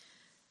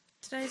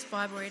Today's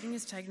Bible reading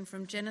is taken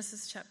from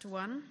Genesis chapter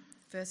 1,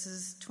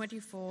 verses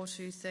 24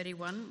 to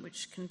 31,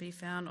 which can be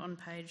found on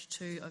page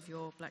 2 of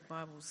your black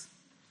Bibles.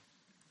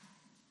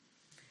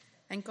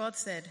 And God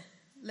said,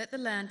 "Let the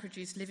land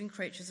produce living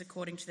creatures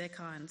according to their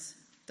kinds,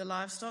 the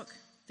livestock,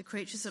 the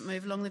creatures that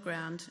move along the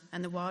ground,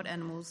 and the wild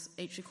animals,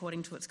 each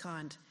according to its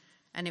kind."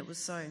 And it was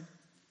so.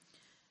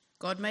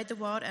 God made the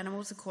wild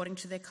animals according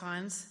to their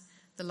kinds,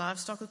 the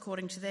livestock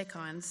according to their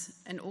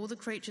kinds, and all the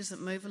creatures that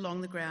move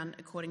along the ground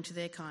according to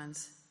their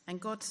kinds. And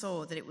God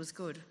saw that it was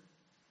good.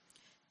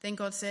 Then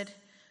God said,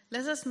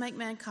 "Let us make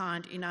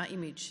mankind in our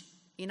image,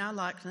 in our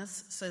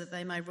likeness, so that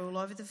they may rule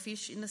over the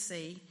fish in the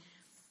sea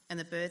and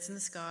the birds in the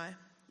sky,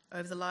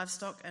 over the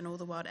livestock and all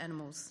the wild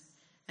animals,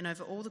 and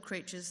over all the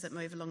creatures that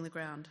move along the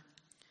ground."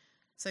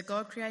 So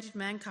God created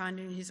mankind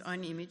in his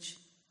own image.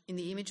 In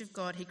the image of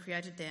God he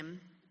created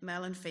them,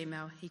 male and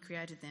female he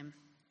created them.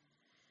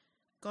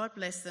 God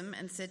blessed them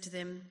and said to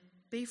them,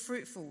 "Be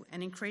fruitful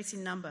and increase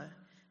in number,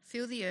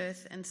 fill the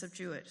earth and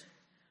subdue it.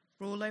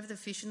 Rule over the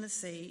fish in the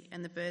sea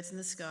and the birds in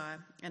the sky,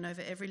 and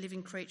over every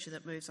living creature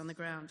that moves on the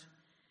ground."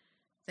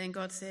 Then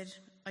God said,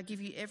 "I give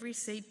you every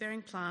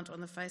seed-bearing plant on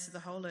the face of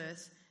the whole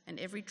earth, and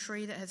every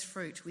tree that has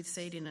fruit with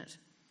seed in it.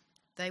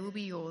 They will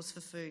be yours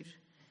for food.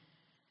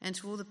 And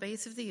to all the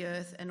beasts of the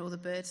earth, and all the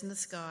birds in the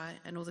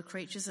sky, and all the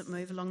creatures that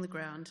move along the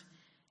ground,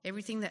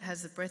 everything that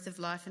has the breath of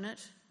life in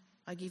it,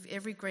 I give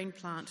every green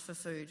plant for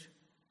food."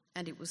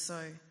 And it was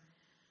so.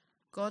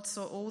 God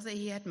saw all that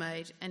he had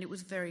made, and it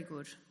was very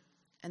good.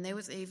 And there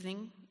was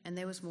evening, and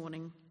there was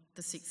morning,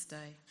 the sixth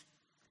day.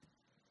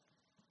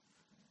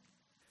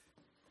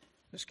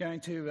 Just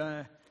going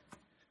to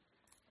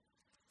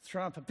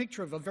throw up a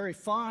picture of a very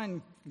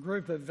fine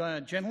group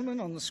of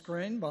gentlemen on the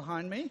screen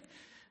behind me.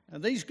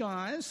 These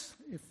guys,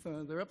 if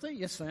they're up there,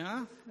 yes they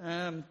are.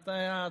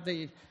 They are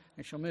the,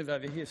 actually I'll move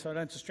over here so I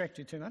don't distract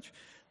you too much.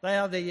 They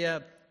are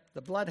the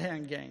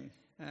Bloodhound Gang.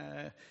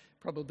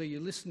 Probably you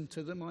listen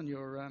to them on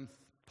your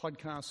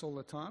podcasts all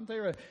the time.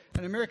 They're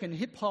an American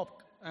hip-hop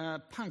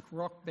punk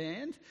rock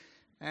band,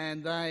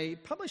 and they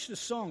published a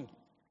song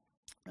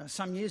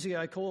some years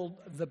ago called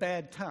 "The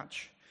Bad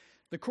Touch."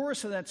 The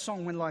chorus of that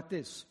song went like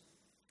this: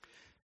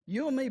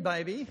 "You and me,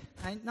 baby,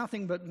 ain't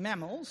nothing but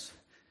mammals,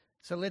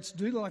 so let's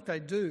do like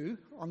they do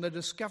on the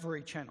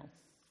Discovery Channel."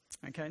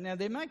 Okay, now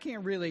they're making a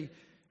really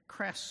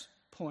crass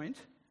point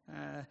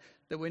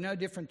that we're no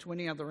different to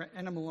any other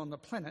animal on the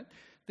planet,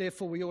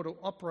 therefore we ought to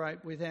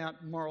operate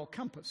without moral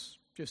compass,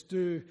 just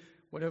do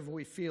whatever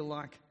we feel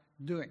like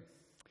doing.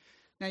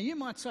 Now, you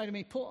might say to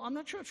me, "Paul, I'm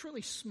not sure it's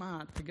really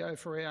smart to go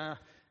for our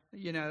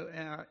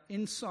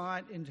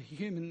insight into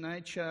human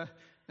nature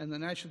and the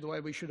nature of the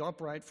way we should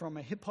operate from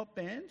a hip-hop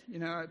band,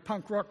 a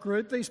punk rock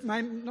group. These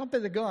may not be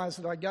the guys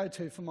that I go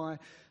to for my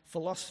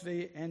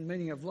philosophy and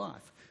meaning of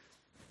life."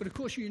 But of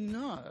course,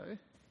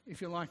 if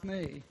you're like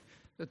me,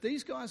 that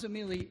these guys are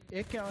merely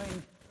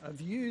echoing a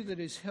view that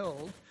is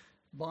held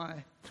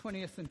by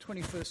 20th and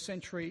 21st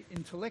century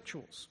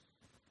intellectuals.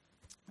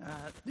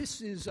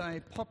 This is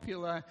a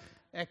popular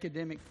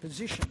academic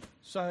position.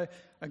 So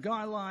a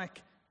guy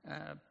like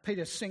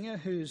Peter Singer,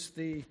 who's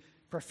the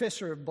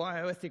professor of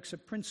bioethics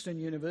at Princeton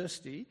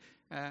University,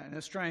 an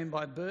Australian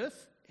by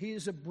birth, he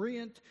is a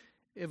brilliant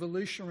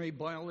evolutionary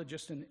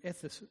biologist and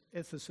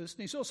ethicist, and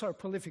he's also a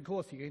prolific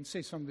author. You can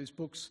see some of his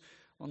books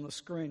on the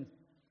screen.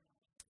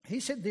 He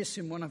said this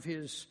in one of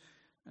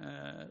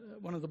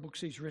the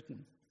books he's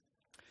written: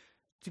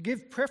 "To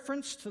give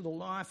preference to the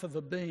life of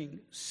a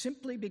being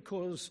simply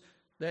because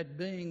that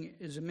being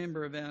is a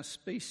member of our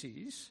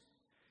species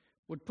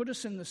would put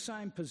us in the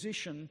same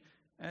position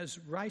as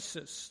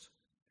racists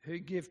who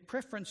give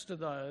preference to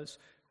those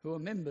who are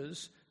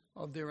members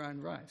of their own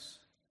race."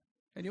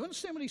 And you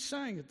understand what he's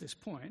saying at this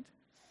point?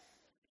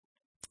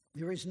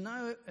 There is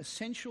no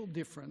essential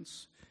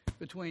difference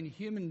between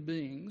human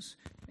beings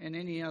and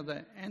any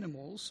other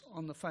animals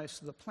on the face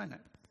of the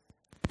planet.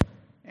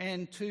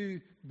 And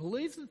to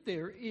believe that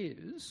there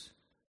is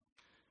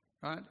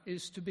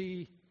to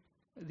be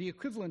the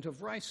equivalent of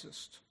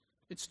racist.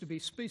 It's to be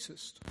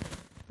speciesist.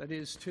 That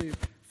is, to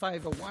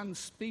favour one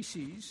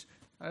species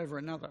over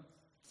another.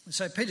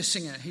 So Peter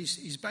Singer,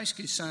 he's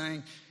basically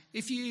saying,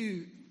 if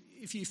you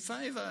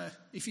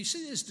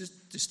see there's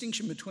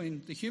distinction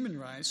between the human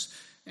race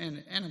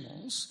and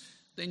animals,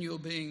 then you're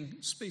being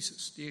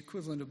speciesist, the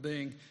equivalent of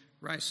being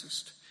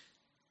racist.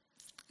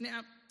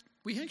 Now,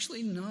 we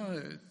actually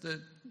know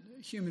that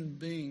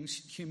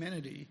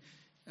humanity,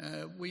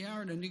 we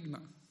are an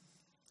enigma.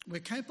 We're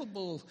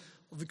capable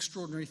of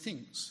extraordinary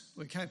things.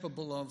 We're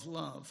capable of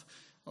love,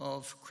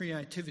 of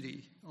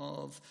creativity,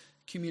 of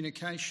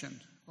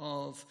communication,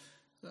 of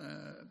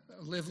a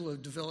level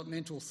of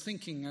developmental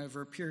thinking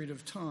over a period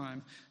of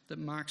time that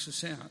marks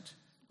us out.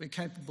 We're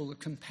capable of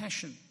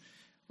compassion,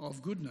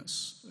 of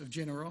goodness, of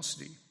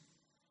generosity.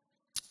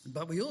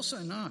 But we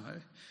also know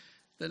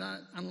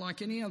that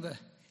unlike any other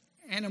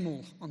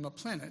animal on the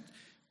planet,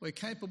 we're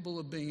capable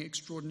of being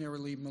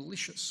extraordinarily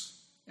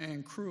malicious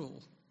and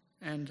cruel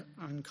and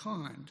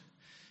unkind.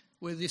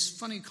 We're this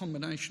funny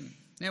combination.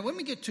 Now, when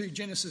we get to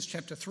Genesis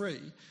chapter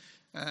 3,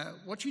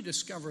 what you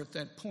discover at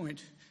that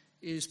point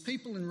is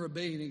people in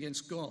rebellion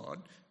against God,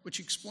 which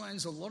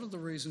explains a lot of the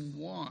reason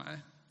why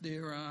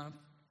there are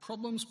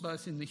problems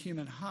both in the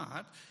human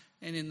heart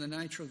and in the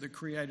nature of the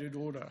created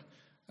order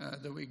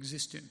that we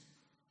exist in.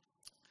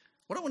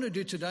 What I want to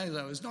do today,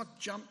 though, is not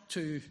jump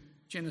to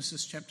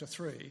Genesis chapter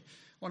 3. I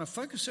want to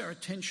focus our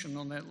attention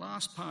on that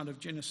last part of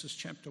Genesis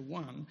chapter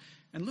 1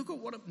 and look at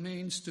what it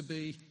means to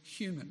be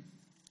human.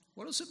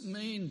 What does it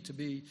mean to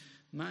be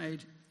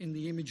made in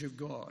the image of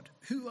God?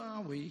 Who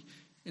are we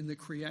in the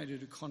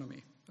created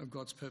economy of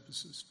God's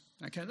purposes?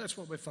 Okay, that's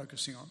what we're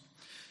focusing on.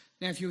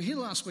 Now, if you were here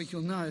last week,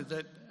 you'll know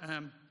that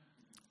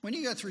when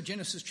you go through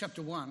Genesis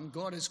chapter 1,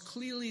 God is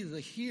clearly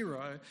the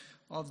hero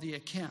of the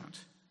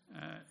account.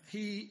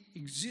 He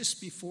exists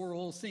before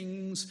all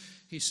things.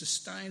 He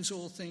sustains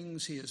all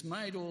things. He has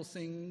made all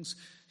things.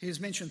 He is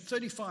mentioned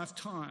 35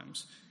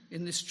 times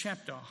in this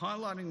chapter,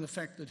 highlighting the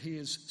fact that he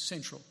is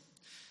central.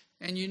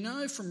 And you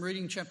know from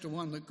reading chapter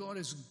 1 that God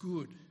is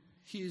good.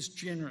 He is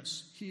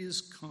generous. He is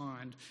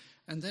kind.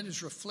 And that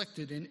is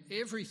reflected in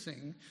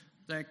everything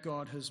that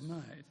God has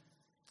made.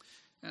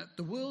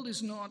 The world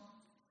is not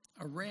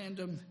a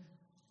random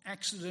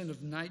accident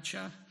of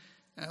nature.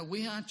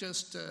 We aren't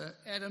just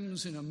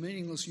atoms in a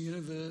meaningless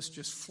universe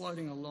just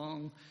floating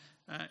along.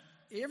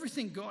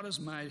 Everything God has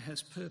made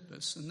has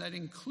purpose, and that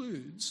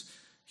includes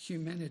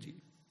humanity.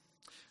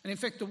 And in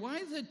fact, the way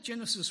that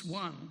Genesis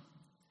 1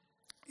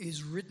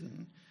 is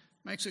written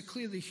makes it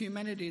clear that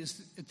humanity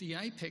is at the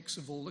apex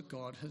of all that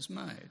God has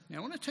made. Now,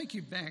 I want to take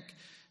you back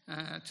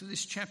to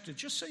this chapter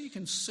just so you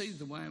can see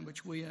the way in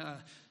which we are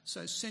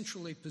so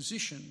centrally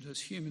positioned as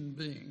human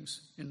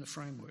beings in the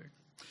framework.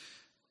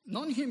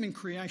 Non-human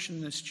creation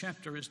in this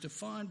chapter is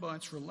defined by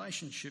its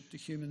relationship to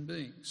human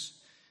beings.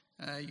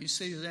 You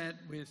see that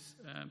with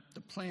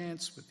the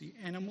plants, with the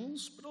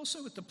animals, but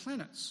also with the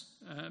planets.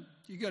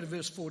 You go to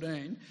verse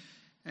 14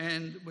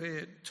 and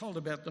we're told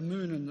about the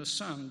moon and the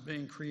sun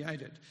being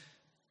created.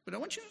 But I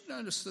want you to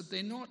notice that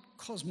they're not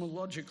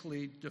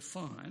cosmologically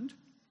defined.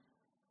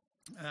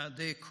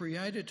 They're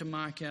created to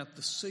mark out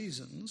the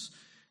seasons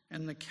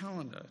and the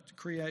calendar, to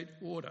create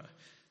order.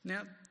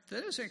 Now,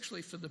 that is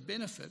actually for the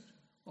benefit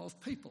of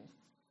people,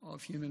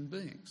 of human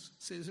beings.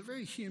 So there's a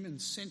very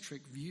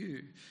human-centric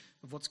view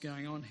of what's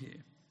going on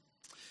here.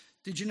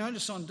 Did you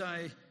notice on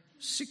day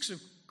 6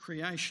 of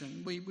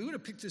creation, we would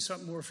have picked this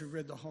up more if we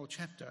read the whole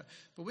chapter,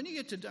 but when you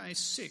get to day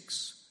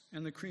 6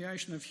 and the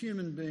creation of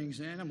human beings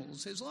and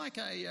animals, there's like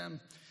a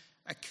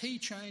key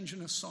change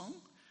in a song.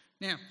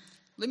 Now,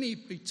 let me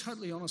be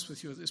totally honest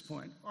with you at this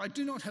point. I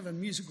do not have a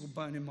musical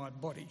bone in my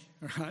body,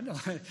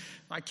 right?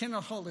 I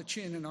cannot hold a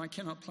tune and I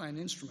cannot play an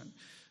instrument.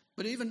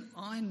 But even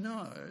I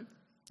know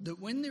that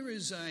when there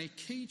is a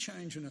key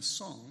change in a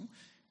song,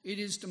 it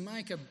is to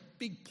make a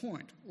big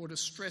point or to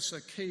stress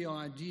a key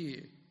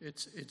idea.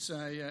 It's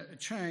a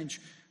change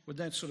with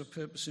that sort of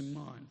purpose in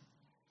mind.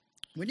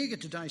 When you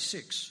get to day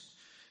 6,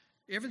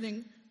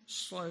 everything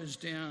slows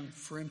down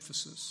for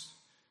emphasis.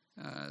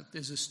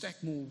 There's a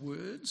stack more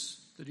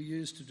words that are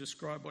used to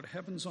describe what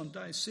happens on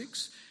day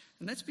 6,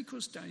 and that's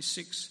because day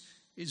 6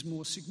 is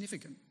more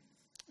significant.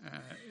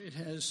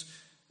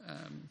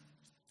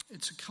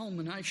 It's a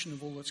culmination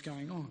of all that's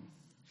going on.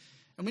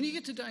 And when you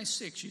get to day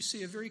 6, you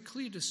see a very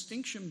clear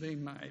distinction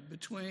being made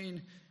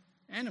between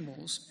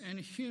animals and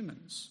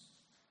humans.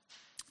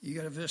 You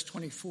go to verse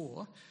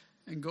 24,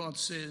 and God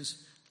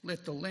says,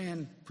 "Let the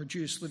land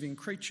produce living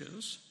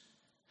creatures."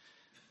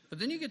 But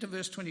then you get to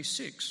verse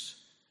 26,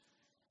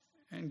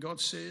 and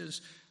God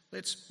says,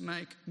 "Let's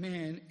make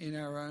man in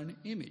our own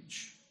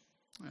image."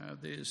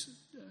 There's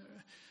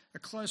a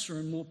closer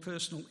and more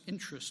personal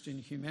interest in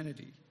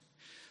humanity.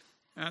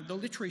 The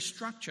literary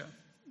structure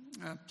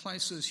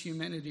places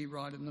humanity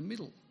right in the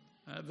middle.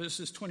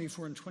 Verses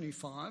 24 and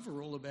 25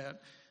 are all about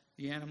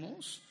the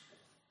animals.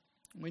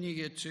 When you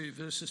get to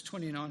verses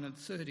 29 and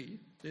 30,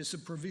 there's a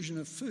provision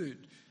of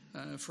food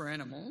for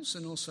animals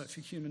and also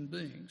for human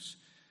beings.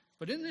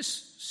 But in this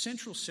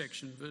central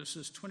section,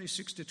 verses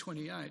 26 to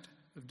 28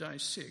 of day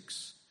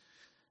 6,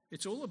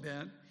 it's all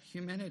about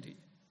humanity.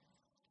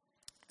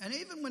 And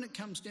even when it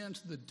comes down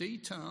to the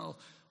detail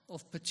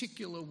of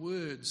particular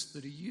words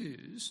that are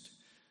used,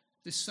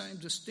 this same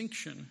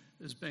distinction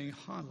is being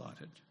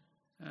highlighted.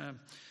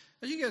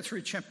 As you go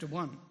through chapter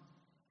 1,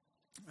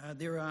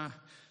 there are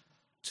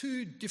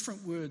 2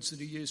 different words that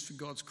are used for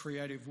God's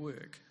creative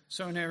work.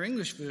 So in our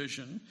English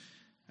version,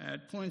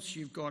 at points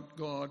you've got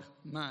God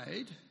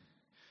made,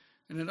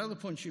 and at other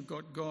points you've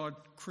got God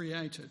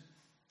created.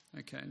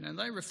 Okay, now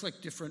they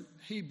reflect different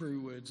Hebrew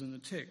words in the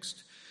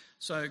text.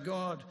 So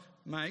God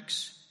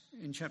makes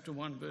in chapter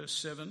 1 verse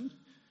 7,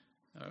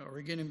 or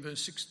again in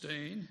verse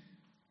 16,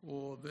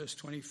 or verse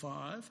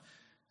 25.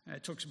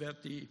 It talks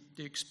about the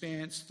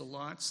expanse, the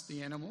lights,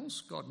 the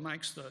animals. God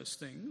makes those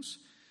things.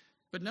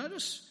 But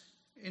notice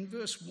in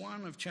verse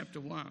 1 of chapter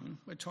 1,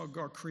 we're told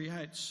God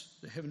creates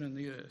the heaven and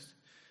the earth.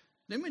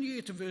 Then when you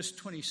get to verse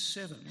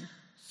 27,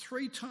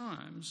 3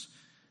 times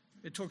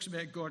it talks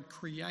about God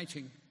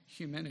creating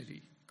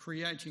humanity.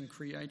 Creating.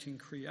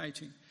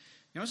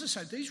 Now, as I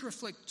say, these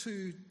reflect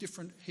two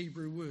different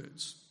Hebrew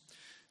words.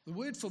 The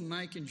word for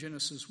make in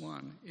Genesis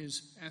 1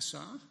 is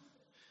asa,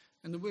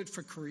 and the word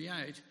for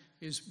create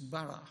is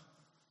bara.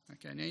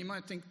 Okay, now you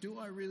might think, do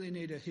I really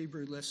need a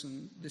Hebrew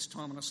lesson this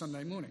time on a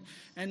Sunday morning?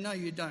 And no,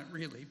 you don't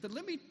really. But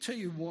let me tell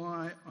you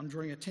why I'm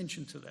drawing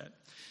attention to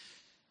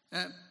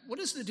that. What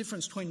is the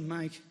difference between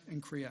make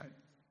and create?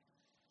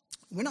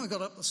 When I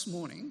got up this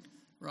morning,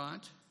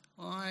 right,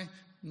 I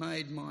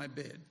made my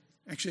bed.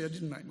 Actually, I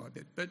didn't make my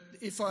bed, but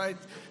if I'd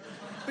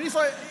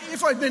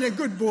been a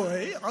good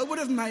boy, I would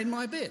have made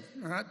my bed,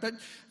 right? But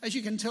as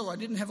you can tell, I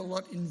didn't have a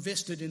lot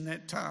invested in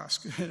that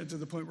task to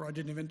the point where I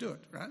didn't even do it,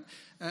 right?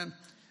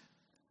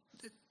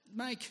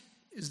 Make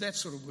is that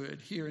sort of word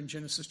here in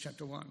Genesis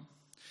chapter 1.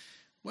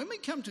 When we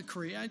come to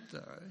create,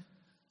 though,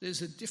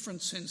 there's a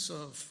different sense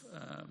of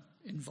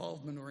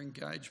involvement or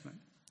engagement.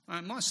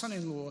 My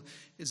son-in-law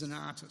is an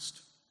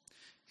artist.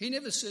 He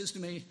never says to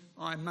me,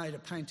 I made a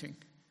painting,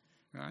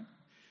 right?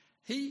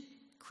 He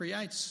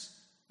creates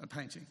a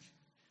painting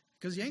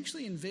because he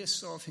actually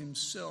invests of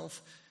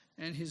himself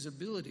and his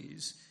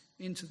abilities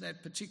into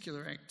that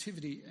particular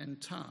activity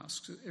and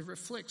task. It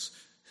reflects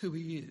who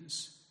he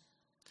is.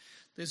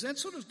 There's that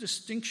sort of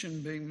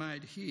distinction being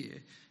made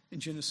here in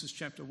Genesis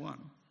chapter 1.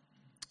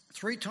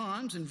 3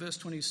 times in verse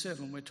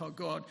 27 we're told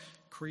God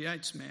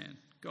creates man.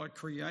 God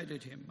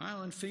created him.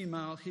 Male and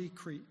female, he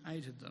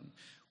created them.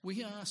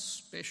 We are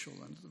special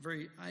and at the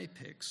very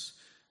apex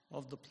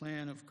of the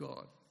plan of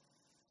God.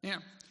 Now,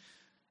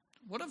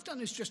 what I've done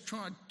is just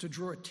tried to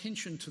draw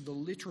attention to the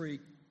literary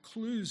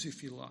clues,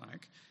 if you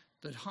like,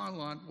 that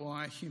highlight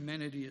why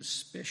humanity is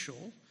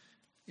special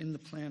in the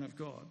plan of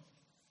God.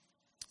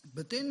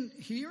 But then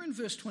here in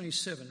verse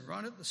 27,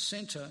 right at the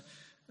centre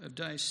of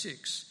day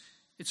 6,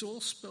 it's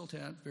all spelt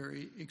out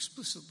very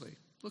explicitly.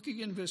 Look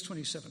again, verse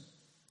 27.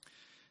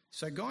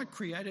 So God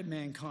created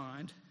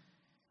mankind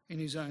in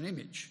his own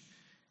image.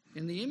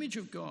 In the image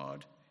of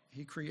God,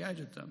 he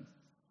created them.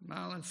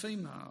 Male and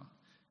female,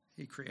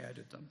 he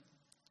created them.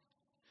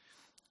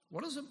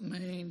 What does it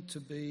mean to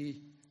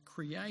be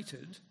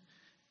created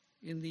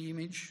in the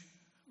image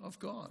of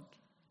God?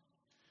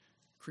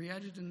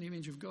 Created in the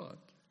image of God.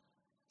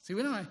 See,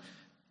 when I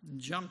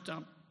jumped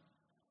up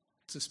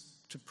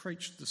to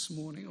preach this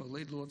morning or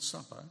lead Lord's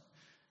Supper,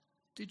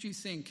 did you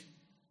think,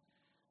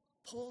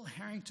 Paul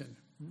Harrington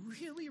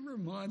really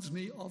reminds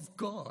me of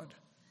God,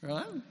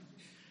 right?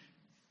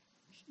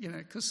 You know,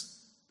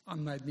 because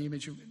I'm made in the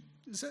image of...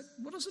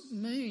 what does it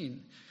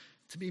mean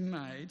to be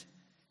made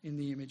in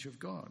the image of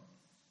God?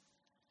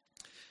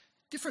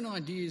 Different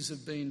ideas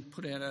have been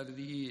put out over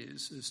the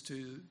years as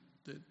to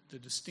the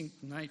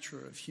distinct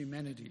nature of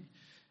humanity,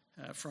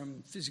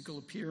 from physical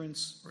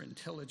appearance or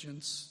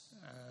intelligence,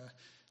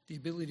 the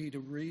ability to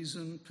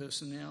reason,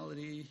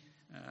 personality,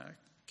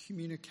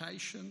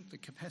 communication, the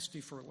capacity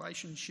for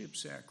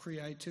relationships, our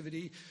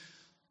creativity,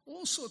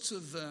 all sorts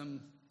of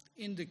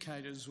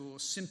indicators or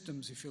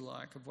symptoms, if you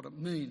like, of what it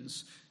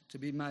means to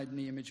be made in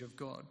the image of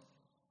God.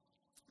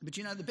 But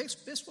you know, the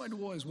best way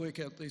to always work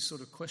out these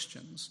sort of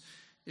questions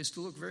is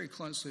to look very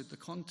closely at the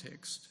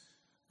context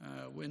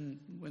when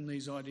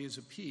these ideas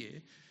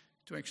appear,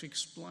 to actually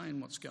explain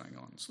what's going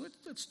on. So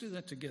let's do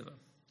that together.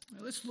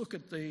 Now let's look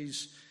at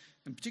these,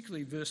 and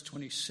particularly verse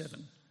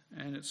 27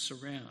 and its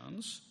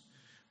surrounds.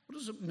 What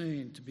does it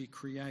mean to be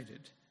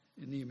created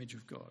in the image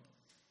of God?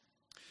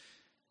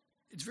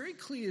 It's very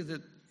clear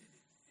that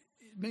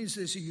it means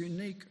there's a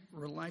unique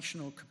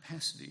relational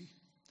capacity,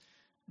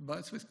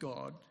 both with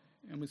God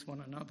and with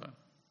one another.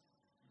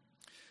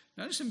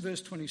 Notice in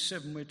verse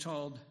 27 we're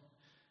told,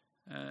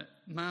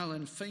 male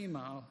and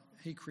female,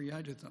 he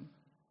created them.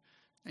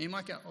 Now you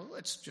might go, oh,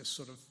 that's just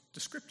sort of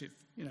descriptive,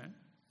 you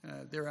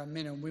know. There are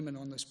men and women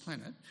on this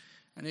planet,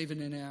 and even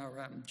in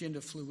our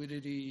gender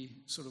fluidity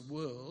sort of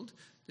world,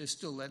 there's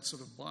still that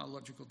sort of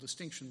biological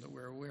distinction that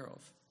we're aware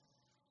of.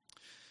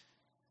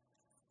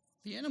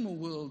 The animal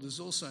world is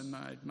also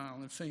made male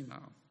and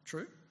female,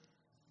 true?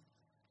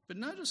 But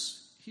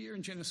notice here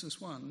in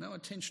Genesis 1, no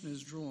attention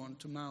is drawn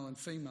to male and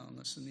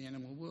femaleness in the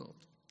animal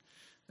world.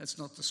 That's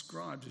not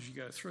described as you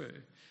go through,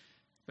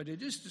 but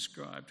it is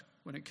described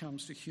when it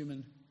comes to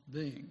human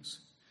beings.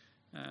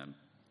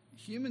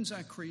 Humans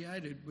are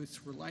created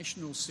with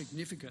relational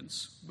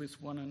significance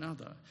with one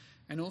another,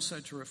 and also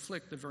to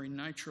reflect the very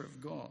nature of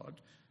God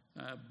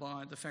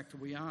by the fact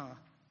that we are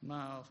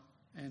male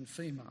and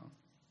female.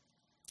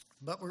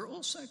 But we're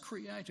also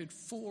created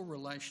for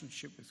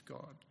relationship with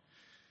God.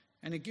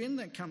 And again,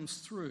 that comes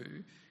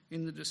through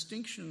in the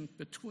distinction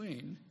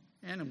between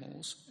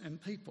animals and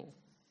people.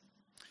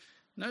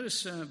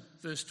 Notice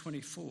verse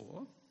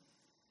 24.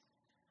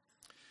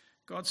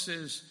 God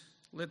says,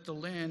 let the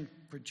land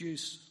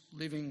produce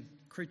living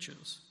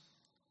creatures.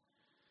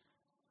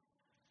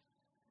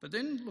 But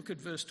then look at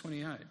verse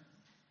 28.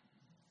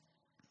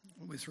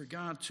 With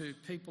regard to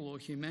people or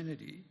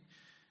humanity,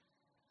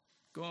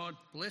 God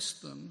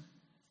blessed them,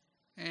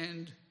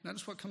 and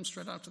notice what comes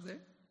straight after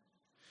that.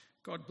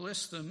 God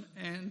blessed them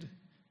and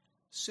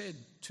said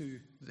to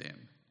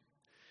them.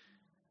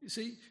 You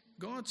see,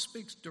 God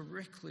speaks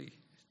directly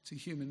to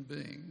human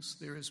beings.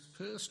 There is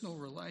personal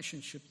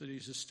relationship that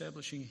he's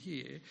establishing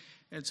here.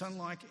 It's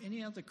unlike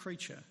any other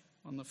creature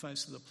on the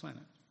face of the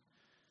planet.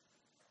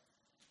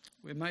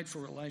 We're made for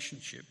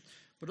relationship.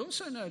 But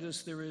also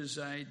notice there is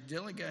a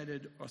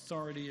delegated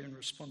authority and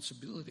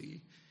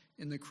responsibility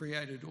in the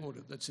created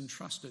order that's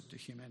entrusted to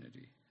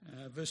humanity.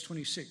 Verse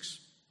 26,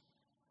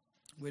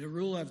 we're to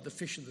rule over the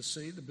fish of the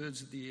sea, the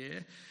birds of the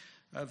air,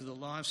 over the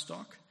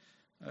livestock,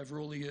 over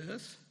all the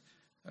earth,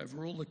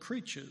 over all the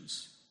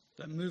creatures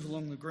that move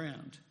along the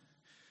ground.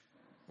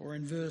 Or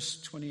in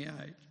verse 28,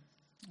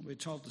 we're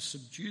told to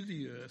subdue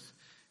the earth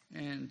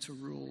and to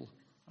rule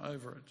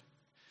over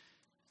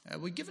it.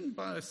 We're given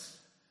both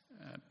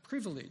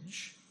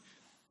privilege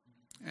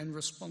and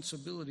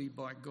responsibility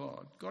by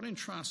God. God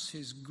entrusts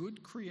his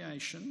good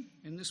creation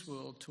in this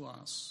world to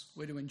us.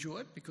 We're to enjoy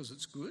it because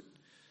it's good.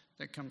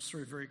 That comes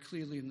through very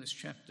clearly in this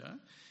chapter.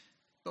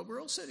 But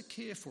we're also to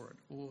care for it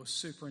or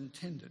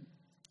superintend it.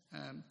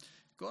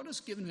 God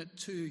has given it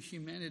to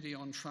humanity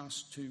on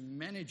trust to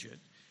manage it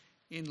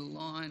in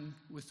line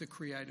with the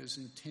Creator's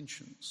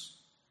intentions.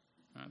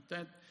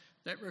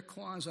 That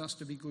requires us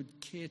to be good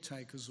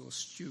caretakers or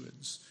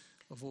stewards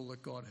of all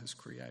that God has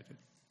created.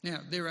 Now,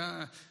 there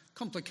are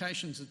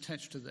complications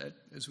attached to that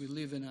as we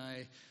live in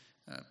a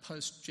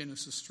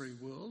post-Genesis 3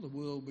 world, a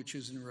world which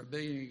is in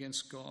rebellion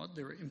against God.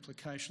 There are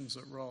implications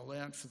that roll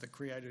out for the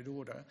created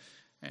order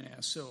and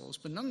ourselves,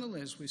 but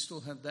nonetheless we still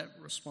have that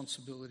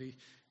responsibility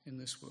in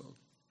this world.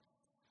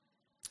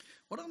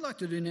 What I'd like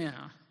to do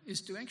now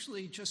is to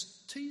actually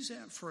just tease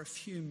out for a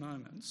few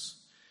moments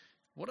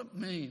what it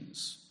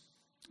means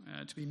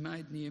to be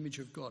made in the image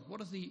of God.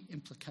 What are the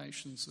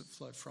implications that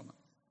flow from it?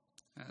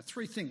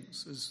 Three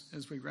things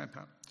as we wrap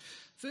up.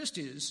 First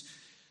is,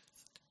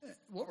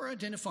 what we're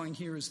identifying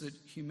here is that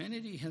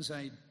humanity has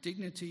a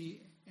dignity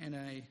and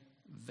a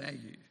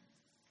value.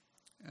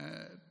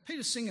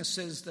 Peter Singer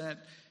says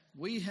that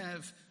we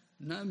have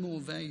no more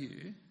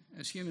value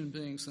as human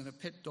beings than a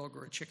pet dog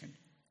or a chicken.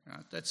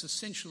 Right? That's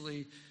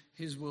essentially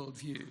his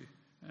worldview.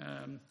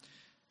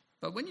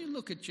 But when you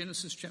look at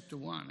Genesis chapter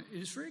 1, it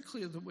is very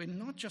clear that we're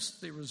not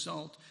just the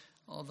result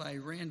of a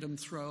random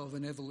throw of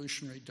an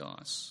evolutionary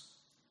dice.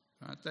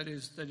 Right? That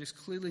is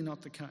clearly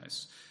not the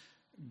case.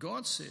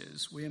 God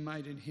says we are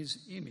made in his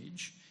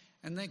image,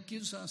 and that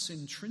gives us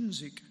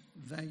intrinsic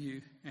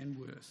value and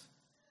worth.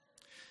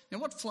 Now,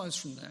 what flows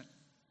from that?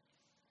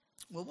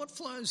 Well, what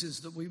flows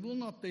is that we will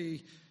not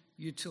be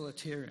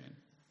utilitarian.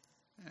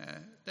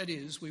 That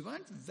is, we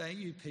won't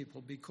value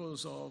people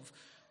because of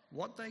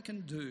what they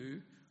can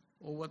do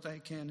or what they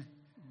can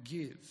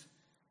give.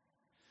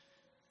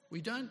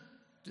 We don't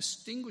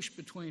distinguish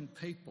between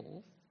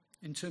people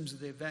in terms of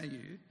their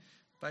value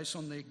based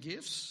on their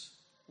gifts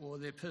or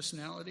their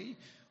personality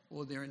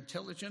or their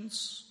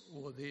intelligence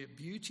or their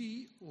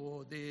beauty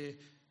or their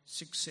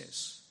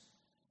success.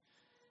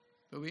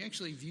 But we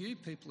actually view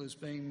people as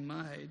being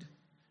made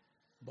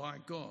by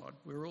God.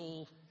 We're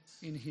all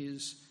in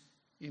his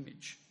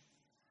image.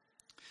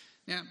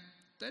 Now,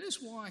 that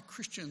is why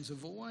Christians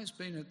have always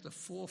been at the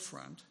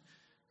forefront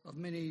of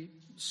many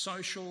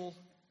social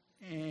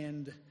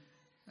and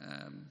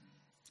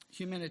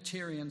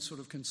humanitarian sort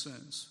of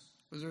concerns,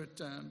 whether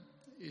it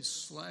is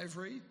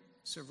slavery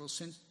several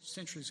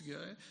centuries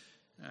ago.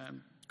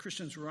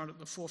 Christians were right at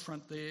the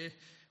forefront there,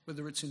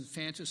 whether it's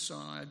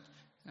infanticide,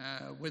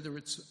 whether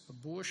it's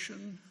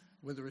abortion,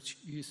 whether it's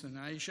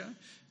euthanasia.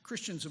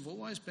 Christians have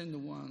always been the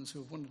ones who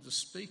have wanted to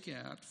speak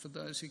out for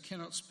those who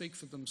cannot speak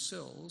for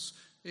themselves,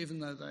 even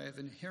though they have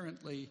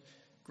inherently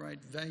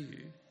great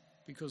value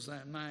because they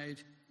are made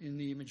in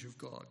the image of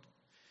God.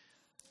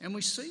 And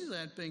we see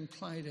that being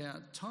played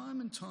out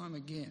time and time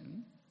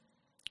again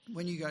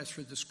when you go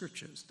through the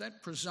scriptures.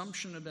 That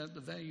presumption about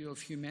the value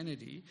of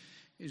humanity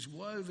is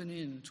woven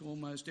into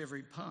almost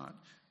every part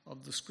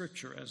of the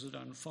scripture as it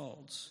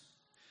unfolds.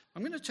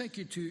 I'm going to take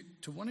you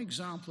to one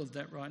example of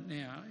that right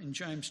now in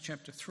James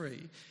chapter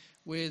 3,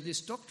 where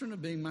this doctrine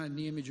of being made in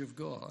the image of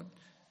God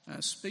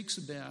speaks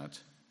about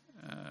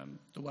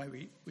the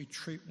way we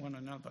treat one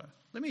another.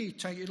 Let me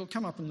take it, it'll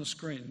come up on the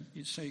screen,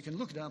 so you can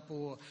look it up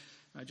or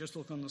just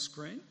look on the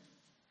screen.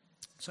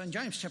 So in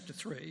James chapter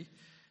 3,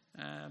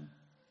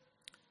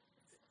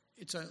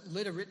 it's a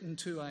letter written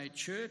to a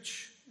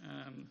church.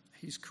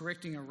 He's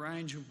correcting a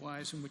range of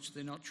ways in which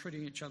they're not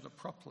treating each other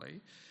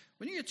properly.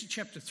 When you get to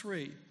chapter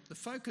 3, the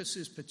focus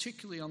is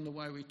particularly on the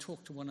way we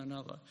talk to one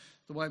another,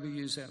 the way we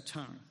use our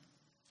tongue.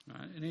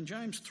 Right? And in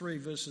James 3,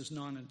 verses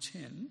 9 and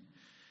 10,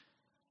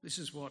 this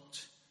is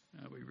what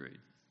we read.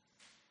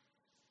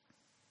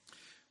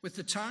 With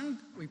the tongue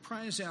we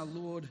praise our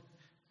Lord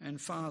and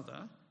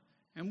Father,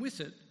 and with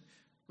it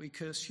we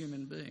curse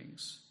human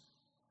beings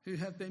who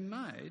have been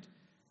made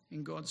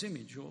in God's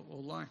image or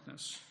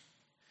likeness.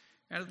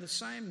 Out of the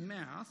same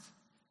mouth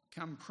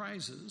come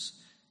praises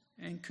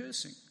and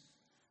cursing.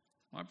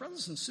 My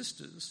brothers and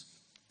sisters,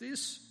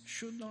 this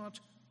should not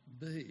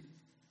be.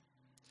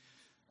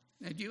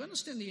 Now, do you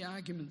understand the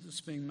argument that's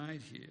being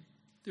made here?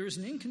 There is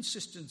an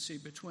inconsistency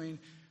between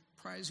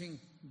praising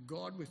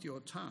God with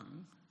your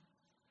tongue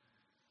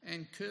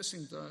and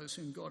cursing those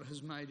whom God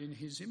has made in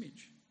his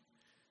image.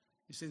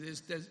 You see,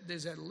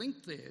 there's that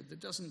link there that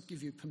doesn't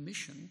give you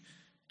permission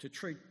to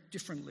treat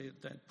differently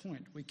at that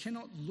point. We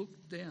cannot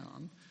look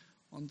down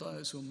on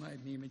those who are made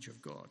in the image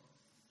of God.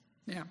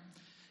 Now,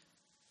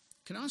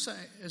 can I say,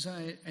 as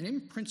an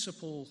in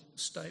principle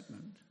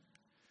statement,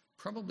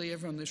 probably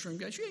everyone in this room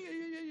goes,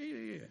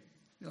 yeah.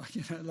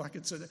 Like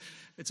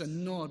it's a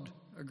nod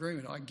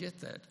agreement. I get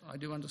that. I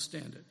do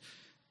understand it.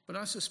 But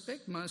I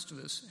suspect most of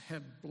us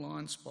have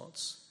blind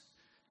spots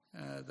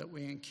that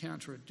we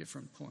encounter at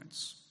different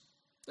points.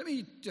 Let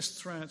me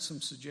just throw out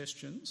some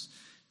suggestions.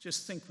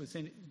 Just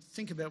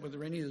think about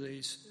whether any of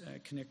these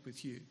connect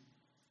with you.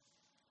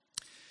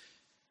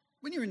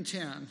 When you're in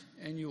town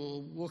and you're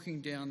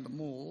walking down the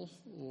mall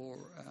or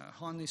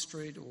Hindley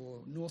Street or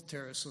North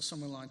Terrace or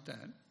somewhere like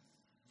that,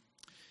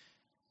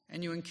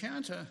 and you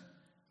encounter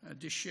a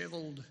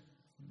dishevelled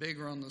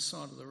beggar on the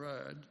side of the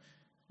road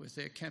with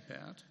their cap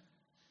out,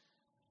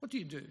 what do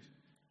you do?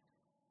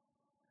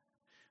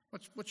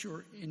 What's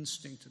your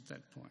instinct at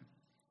that point?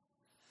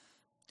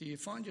 Do you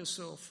find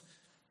yourself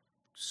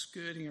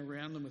skirting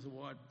around them with a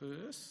wide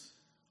berth,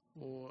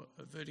 or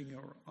averting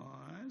your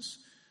eyes,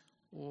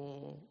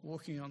 or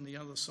walking on the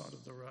other side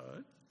of the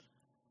road?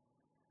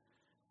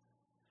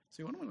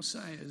 See, what I want to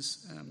say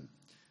is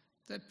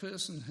that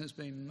person has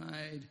been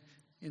made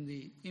in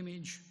the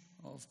image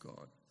of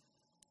God.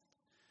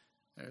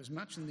 They're as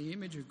much in the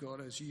image of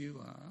God as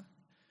you are,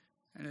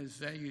 and is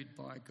valued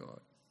by God.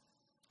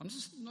 I'm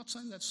just not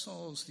saying that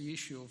solves the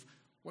issue of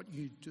what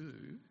you do,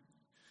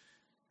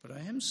 but I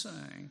am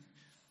saying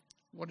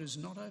what is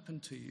not open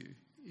to you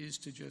is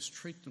to just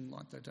treat them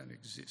like they don't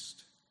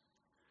exist.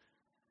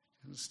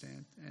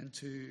 Understand? And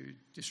to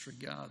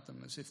disregard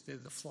them as if they're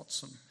the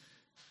flotsam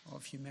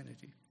of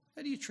humanity.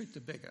 How do you treat the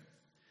beggar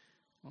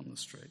on the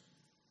street?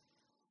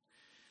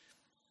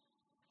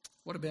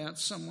 What about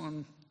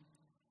someone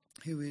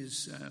who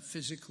is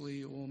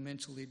physically or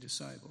mentally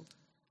disabled?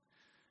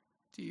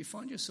 Do you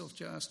find yourself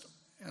just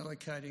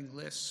allocating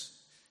less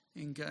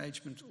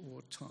engagement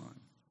or time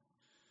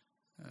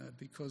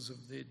because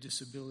of their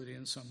disability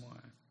in some way?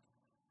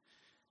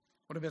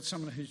 What about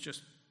someone who's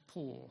just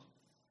poor?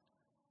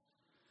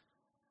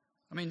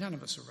 I mean, none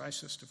of us are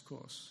racist, of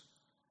course.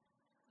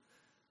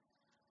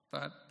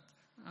 But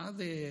are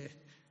there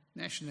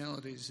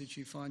nationalities that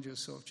you find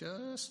yourself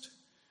just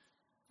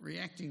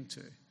reacting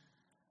to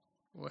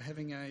or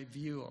having a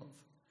view of?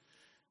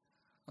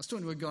 I was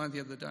talking to a guy the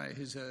other day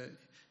who's a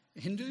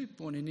Hindu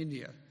born in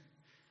India.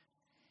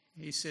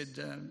 He said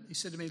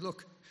to me,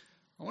 look,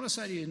 I want to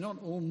say to you,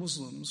 not all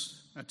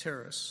Muslims are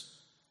terrorists.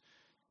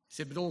 He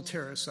said, but all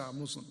terrorists are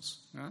Muslims.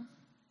 No?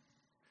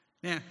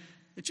 Now,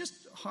 it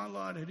just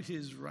highlighted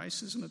his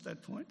racism at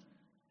that point.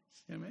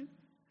 You know what I mean?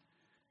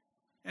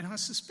 And I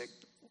suspect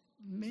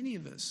many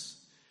of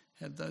us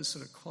have those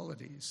sort of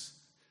qualities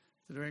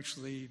that are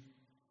actually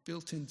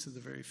built into the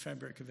very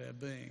fabric of our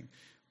being,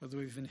 whether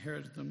we've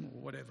inherited them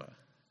or whatever.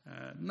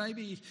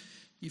 Maybe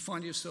you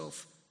find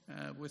yourself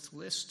with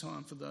less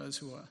time for those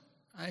who are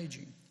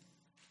ageing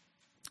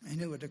and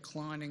who are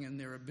declining in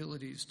their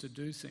abilities to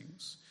do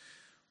things.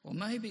 Or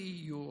maybe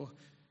you're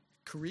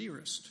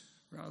careerist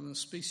rather than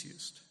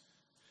speciest.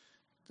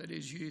 That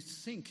is, you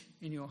think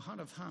in your heart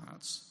of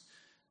hearts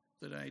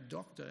that a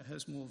doctor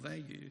has more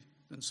value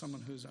than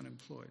someone who's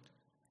unemployed,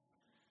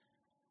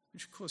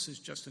 which of course is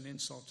just an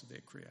insult to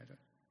their creator.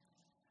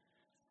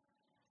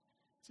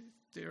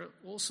 There are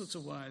all sorts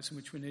of ways in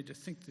which we need to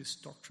think this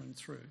doctrine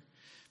through.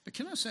 But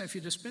can I say, if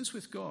you dispense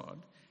with God,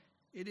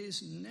 it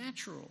is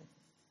natural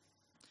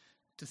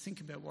to think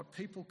about what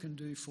people can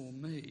do for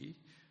me,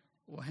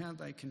 or how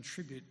they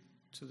contribute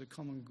to the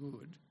common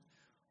good,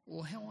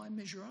 or how I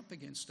measure up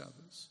against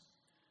others.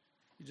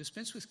 You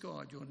dispense with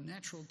God, your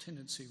natural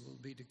tendency will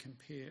be to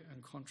compare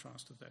and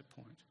contrast at that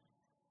point.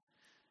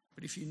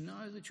 But if you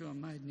know that you are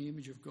made in the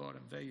image of God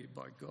and valued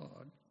by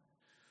God,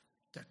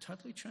 that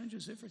totally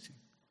changes everything,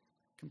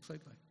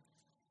 completely.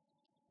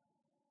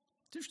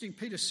 It's interesting,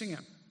 Peter Singer,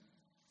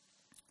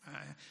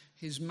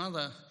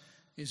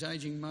 his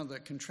ageing mother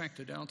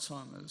contracted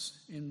Alzheimer's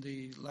in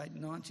the late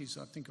 90s,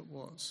 I think it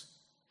was.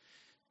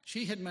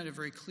 She had made it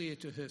very clear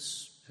to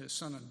her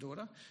son and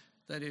daughter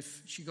that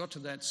if she got to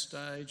that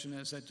stage and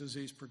as that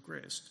disease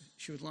progressed,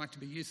 she would like to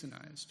be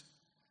euthanized.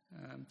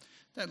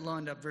 That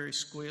lined up very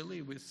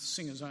squarely with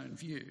Singer's own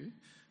view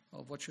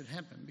of what should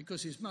happen,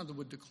 because his mother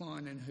would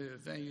decline in her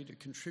value to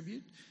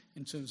contribute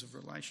in terms of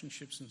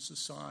relationships and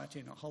society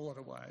in a whole lot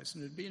of ways,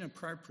 and it would be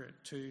inappropriate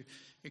to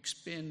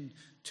expend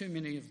too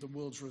many of the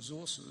world's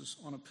resources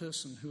on a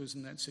person who is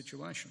in that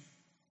situation.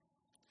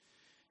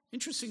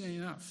 Interestingly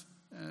enough,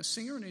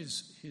 Singer and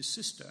his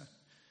sister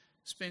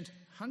spent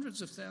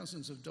hundreds of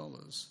thousands of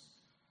dollars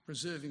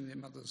preserving their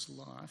mother's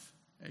life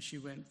as she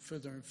went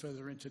further and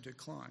further into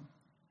decline.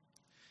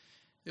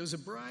 There was a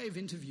brave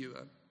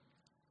interviewer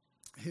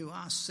who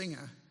asked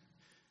Singer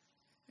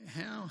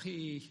how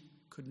he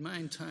could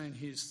maintain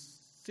his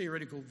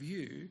theoretical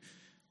view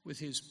with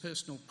his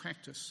personal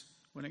practice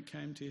when it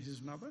came to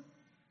his mother.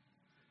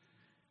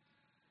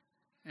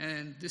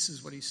 And this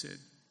is what he said.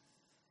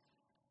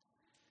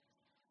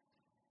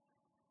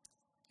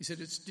 He said,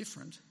 it's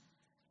different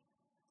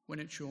when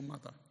it's your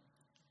mother.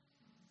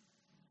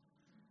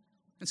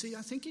 And see,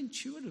 I think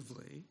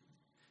intuitively,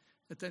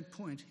 at that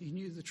point, he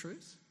knew the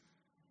truth.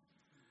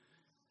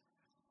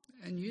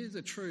 And knew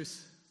the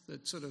truth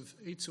that sort of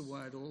eats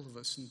away at all of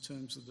us in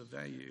terms of the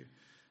value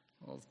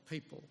of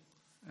people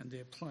and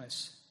their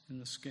place in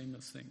the scheme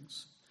of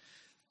things.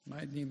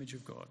 Made in the image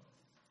of God.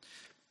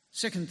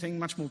 Second thing,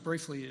 much more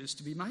briefly, is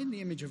to be made in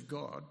the image of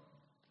God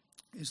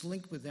is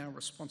linked with our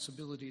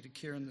responsibility to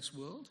care in this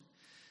world.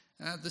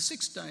 The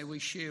sixth day we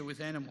share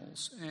with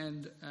animals,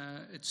 and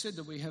it's said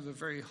that we have a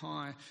very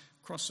high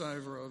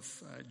crossover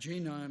of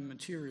genome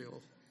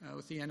material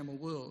with the animal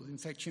world. In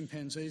fact,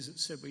 chimpanzees, it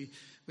said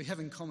we have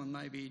in common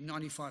maybe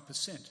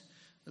 95%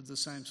 of the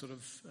same sort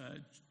of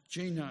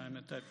genome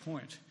at that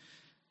point.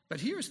 But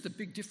here is the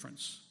big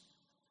difference.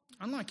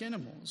 Unlike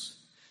animals,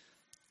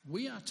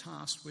 we are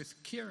tasked with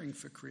caring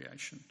for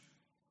creation.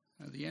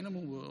 The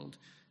animal world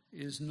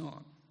is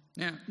not.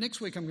 Now,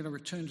 next week I'm going to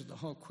return to the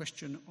whole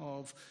question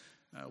of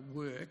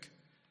work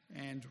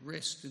and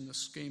rest in the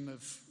scheme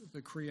of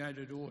the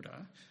created order,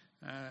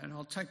 and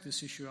I'll take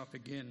this issue up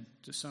again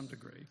to some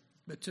degree.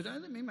 But today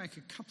let me make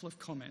a couple of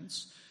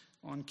comments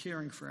on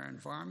caring for our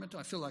environment.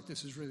 I feel like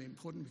this is really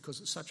important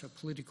because it's such a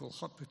political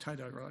hot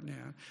potato right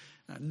now.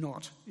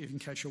 Not, in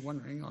case you're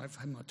wondering, I've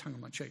had my tongue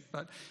on my cheek.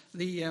 But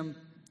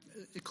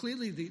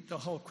clearly the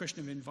whole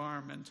question of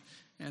environment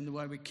and the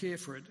way we care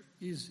for it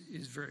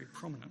is very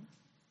prominent.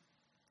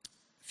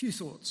 A few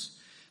thoughts.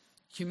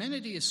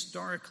 Humanity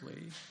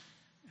historically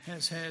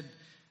has had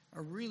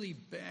a really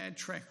bad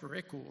track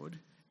record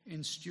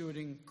in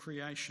stewarding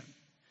creation.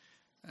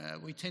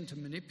 We tend to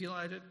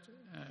manipulate it,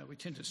 we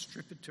tend to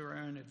strip it to our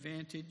own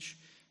advantage,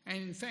 and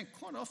in fact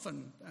quite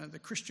often the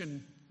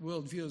Christian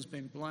worldview has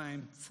been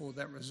blamed for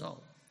that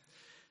result.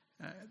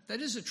 That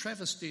is a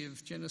travesty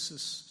of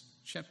Genesis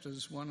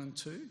chapters 1 and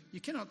 2.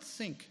 You cannot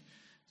think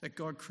that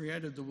God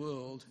created the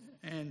world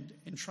and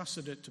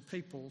entrusted it to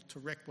people to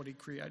wreck what he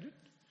created.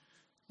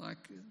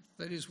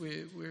 That is,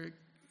 we're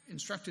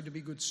instructed to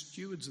be good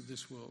stewards of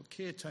this world,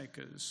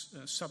 caretakers,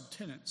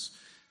 subtenants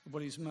of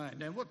what he's made.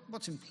 Now,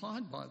 what's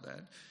implied by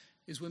that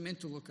is we're meant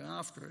to look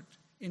after it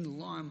in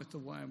line with the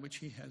way in which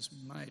he has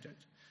made it.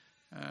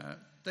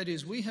 That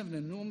is, we have an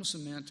enormous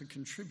amount to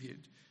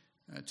contribute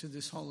to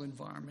this whole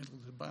environmental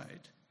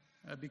debate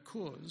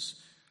because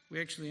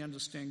we actually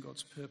understand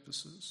God's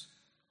purposes.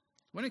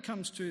 When it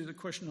comes to the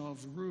question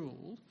of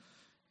rule,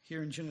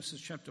 here in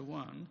Genesis chapter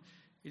 1,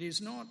 it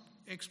is not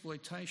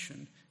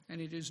exploitation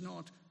and it is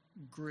not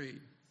greed,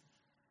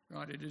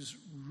 right? It is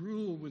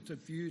rule with a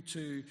view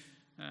to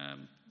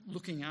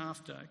looking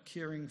after,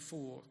 caring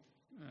for,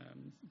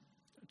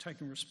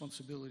 taking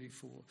responsibility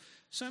for.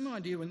 Same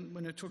idea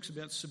when it talks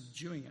about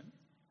subduing it.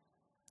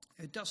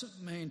 It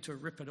doesn't mean to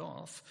rip it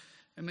off,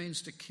 it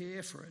means to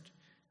care for it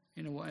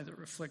in a way that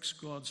reflects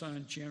God's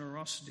own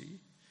generosity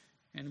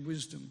and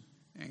wisdom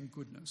and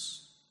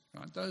goodness.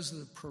 Right? Those are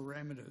the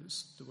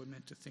parameters that we're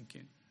meant to think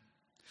in.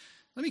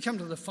 Let me come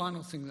to the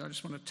final thing that I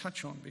just want to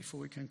touch on before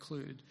we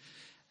conclude.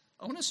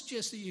 I want to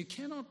suggest that you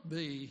cannot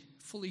be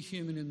fully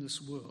human in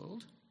this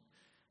world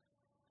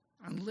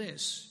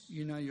unless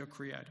you know your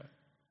Creator.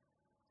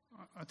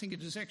 I think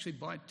it is actually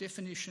by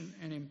definition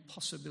an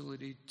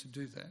impossibility to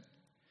do that.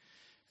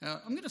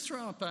 I'm going to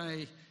throw up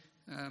a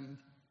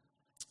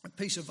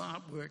piece of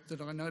artwork that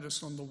I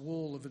noticed on the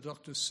wall of a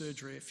doctor's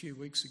surgery a few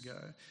weeks ago.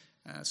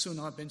 Sue and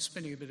I have been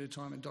spending a bit of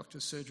time in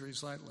doctor's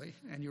surgeries lately,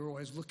 and you're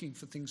always looking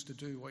for things to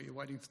do while you're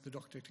waiting for the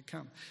doctor to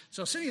come.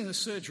 So I was sitting in the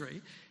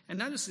surgery and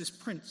noticed this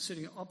print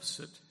sitting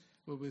opposite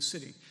where we're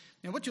sitting.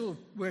 Now, what you'll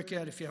work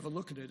out if you have a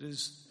look at it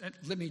is,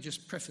 let me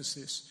just preface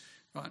this,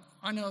 right?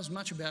 I know as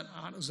much about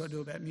art as I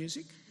do about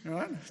music,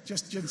 right?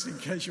 Just in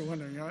case you're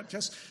wondering, right?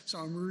 Just so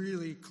I'm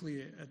really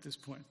clear at this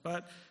point.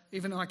 But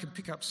even I could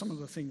pick up some of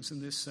the things in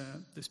this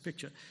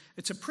picture.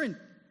 It's a print,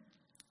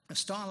 a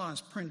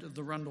stylised print of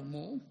the Rundle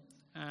Mall.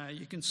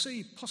 You can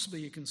see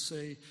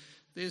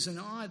there's an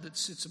eye that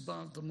sits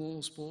above the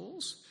mall's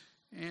balls,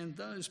 and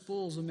those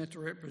balls are meant to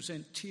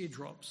represent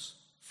teardrops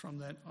from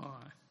that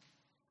eye.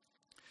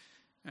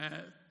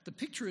 The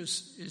picture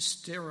is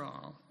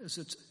sterile, as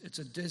it's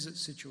a desert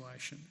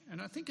situation,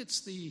 and I think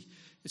it's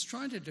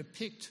trying to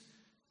depict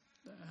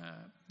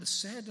the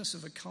sadness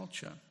of a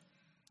culture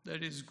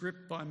that is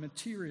gripped by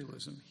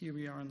materialism. Here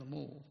we are in the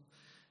mall.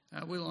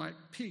 We're like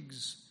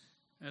pigs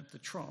at the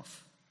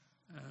trough.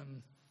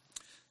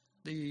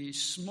 The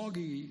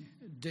smoggy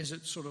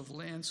desert sort of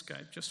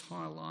landscape just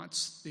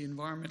highlights the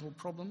environmental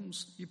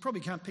problems. You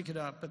probably can't pick it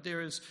up, but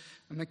there is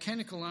a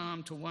mechanical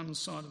arm to one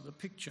side of the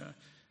picture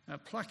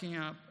plucking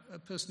up a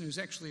person who's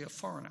actually a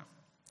foreigner,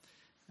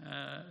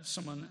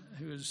 someone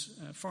who is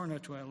a foreigner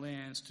to our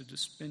lands to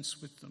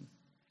dispense with them.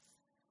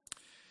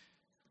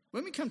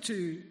 When we come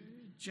to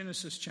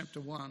Genesis chapter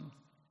 1,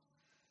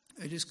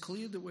 it is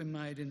clear that we're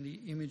made in the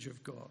image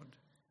of God.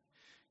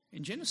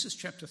 In Genesis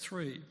chapter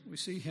 3, we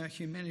see how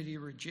humanity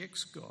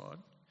rejects God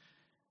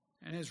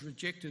and has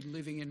rejected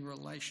living in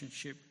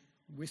relationship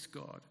with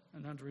God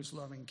and under his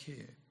loving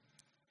care.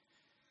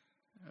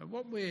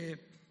 What we're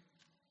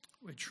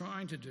we're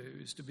trying to do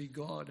is to be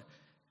God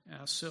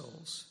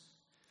ourselves.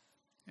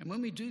 And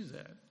when we do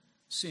that,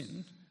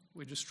 sin,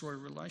 we destroy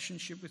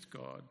relationship with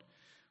God,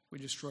 we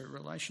destroy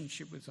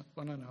relationship with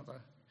one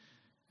another,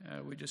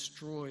 we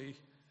destroy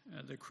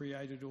the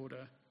created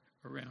order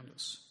around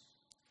us.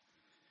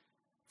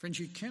 Friends,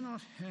 you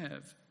cannot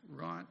have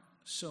right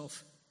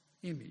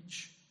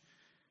self-image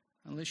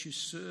unless you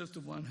serve the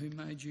one who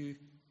made you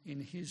in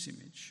his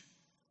image.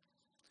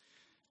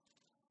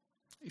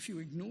 If you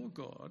ignore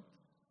God,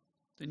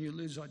 then you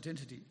lose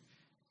identity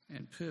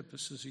and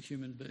purpose as a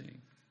human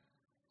being.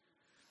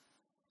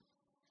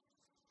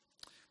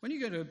 When you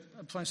go to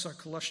a place like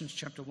Colossians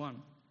chapter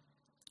 1,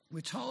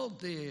 we're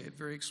told there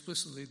very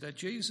explicitly that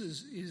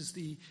Jesus is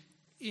the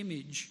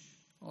image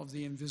of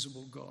the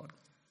invisible God.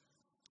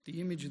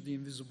 The image of the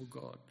invisible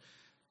God.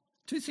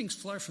 Two things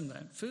flow from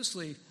that.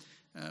 Firstly,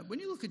 when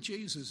you look at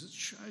Jesus, it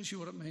shows you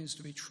what it means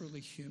to be truly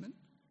human,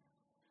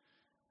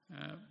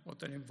 what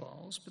that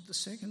involves. But the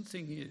second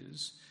thing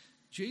is,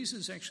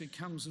 Jesus actually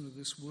comes into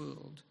this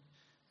world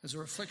as a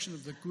reflection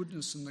of the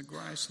goodness and the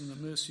grace and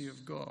the mercy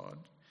of God,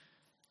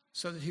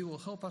 so that he will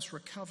help us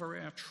recover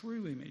our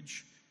true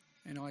image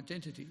and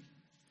identity.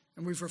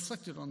 And we've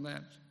reflected on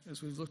that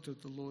as we've looked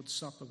at the Lord's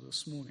Supper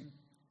this morning.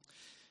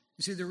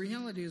 You see, the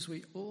reality is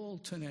we all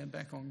turn our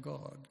back on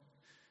God,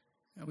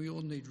 and we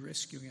all need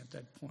rescuing at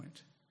that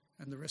point,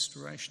 and the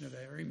restoration of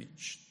our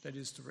image, that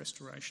is the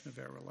restoration of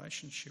our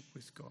relationship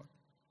with God.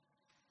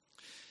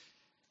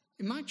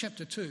 In Mark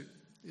chapter 2,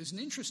 there's an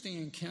interesting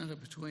encounter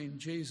between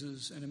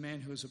Jesus and a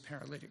man who is a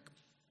paralytic.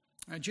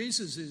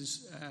 Jesus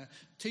is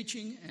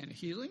teaching and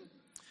healing.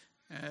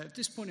 At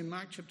this point in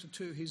Mark chapter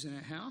 2, he's in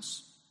a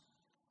house,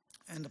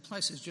 and the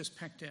place is just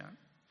packed out.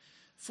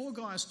 4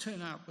 guys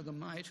turn up with a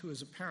mate who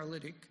is a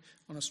paralytic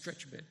on a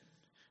stretcher bed,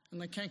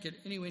 and they can't get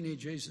anywhere near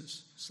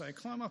Jesus. So they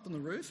climb up on the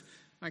roof,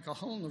 make a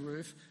hole in the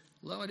roof,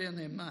 lower down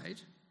their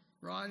mate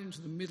right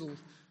into the middle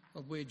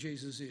of where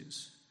Jesus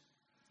is.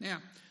 Now,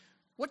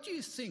 what do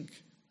you think?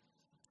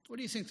 What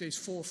do you think these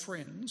 4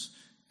 friends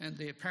and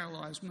their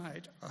paralysed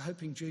mate are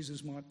hoping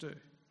Jesus might do?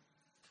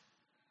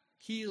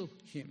 Heal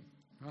him.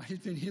 Right? He's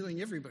been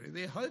healing everybody.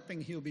 They're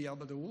hoping he'll be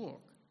able to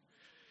walk.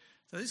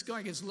 So this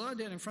guy gets lowered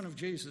down in front of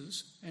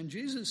Jesus, and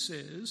Jesus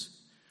says,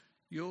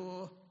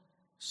 "Your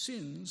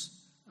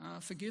sins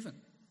are forgiven."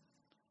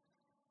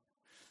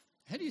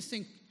 How do you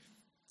think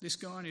this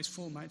guy and his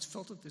 4 mates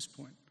felt at this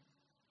point?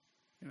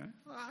 You know,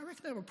 I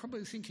reckon they were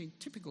probably thinking,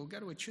 typical, go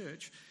to a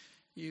church,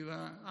 you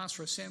ask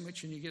for a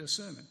sandwich and you get a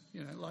sermon.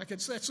 You know, like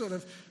it's that sort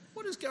of,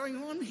 what is going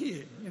on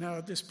here, you know,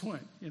 at this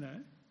point, you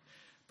know.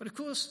 But of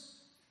course,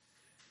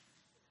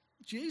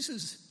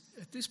 Jesus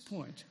at this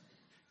point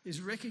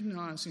is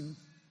recognising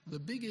the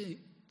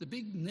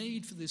big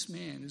need for this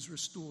man is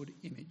restored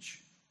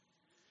image.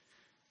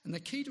 And the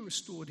key to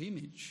restored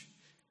image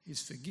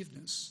is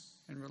forgiveness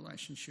and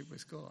relationship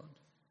with God.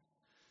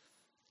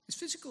 His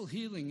physical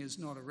healing is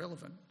not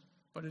irrelevant,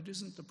 but it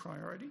isn't the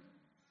priority.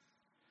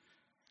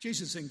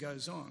 Jesus then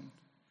goes on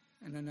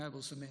and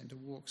enables the man to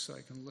walk so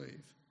he can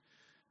leave.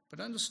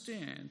 But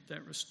understand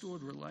that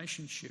restored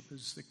relationship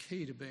is the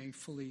key to being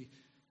fully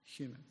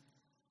human.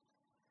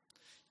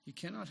 You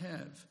cannot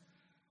have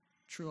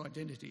true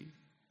identity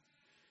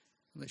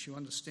unless you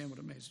understand what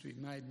it means to be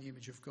made in the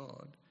image of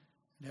God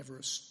and have a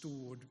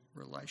restored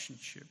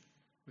relationship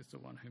with the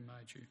one who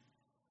made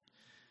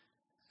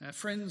you.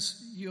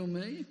 Friends, you and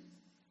me,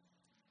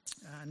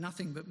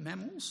 nothing but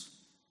mammals.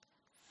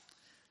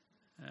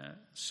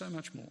 So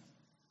much more.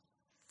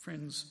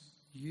 Friends,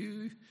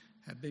 you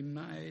have been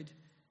made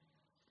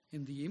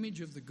in the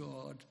image of the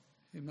God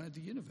who made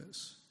the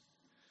universe.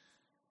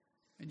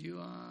 And you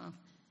are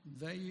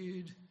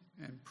valued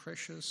and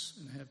precious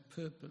and have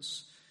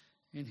purpose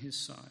in his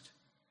sight.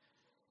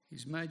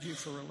 He's made you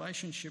for a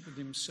relationship with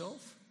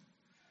himself.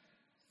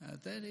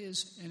 That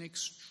is an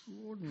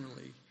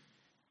extraordinarily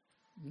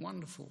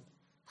wonderful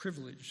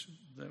privilege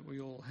that we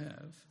all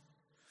have.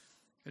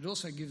 It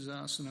also gives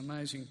us an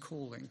amazing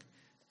calling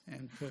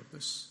and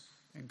purpose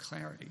and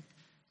clarity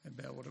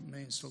about what it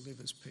means to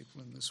live as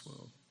people in this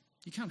world.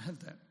 You can't have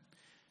that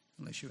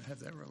unless you have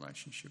that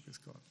relationship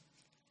with God.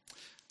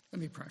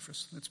 Let me pray for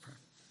us. Let's pray.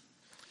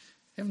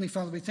 Heavenly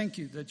Father, we thank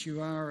you that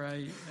you are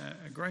a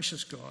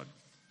gracious God.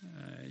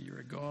 You're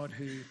a God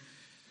who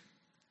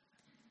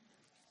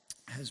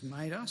has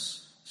made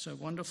us so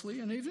wonderfully,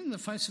 and even in the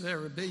face of our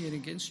rebellion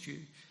against you,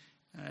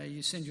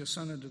 you send your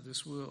Son into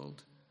this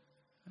world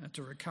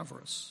to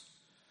recover us,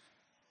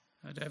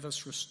 to have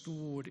us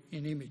restored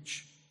in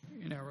image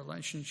in our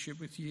relationship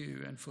with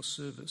you and for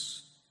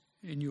service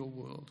in your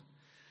world.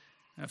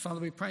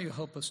 Father, we pray you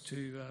help us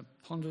to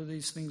ponder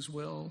these things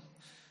well,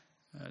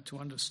 to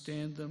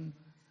understand them,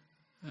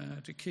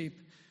 to keep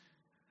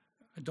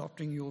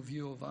adopting your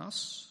view of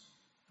us,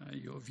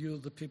 your view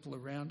of the people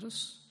around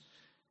us,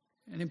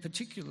 and in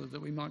particular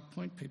that we might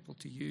point people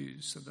to you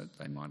so that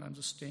they might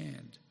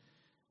understand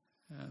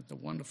the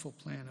wonderful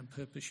plan and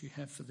purpose you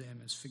have for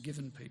them as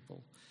forgiven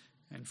people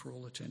and for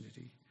all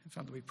eternity.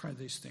 Father, we pray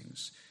these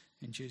things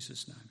in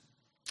Jesus' name.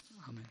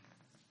 Amen.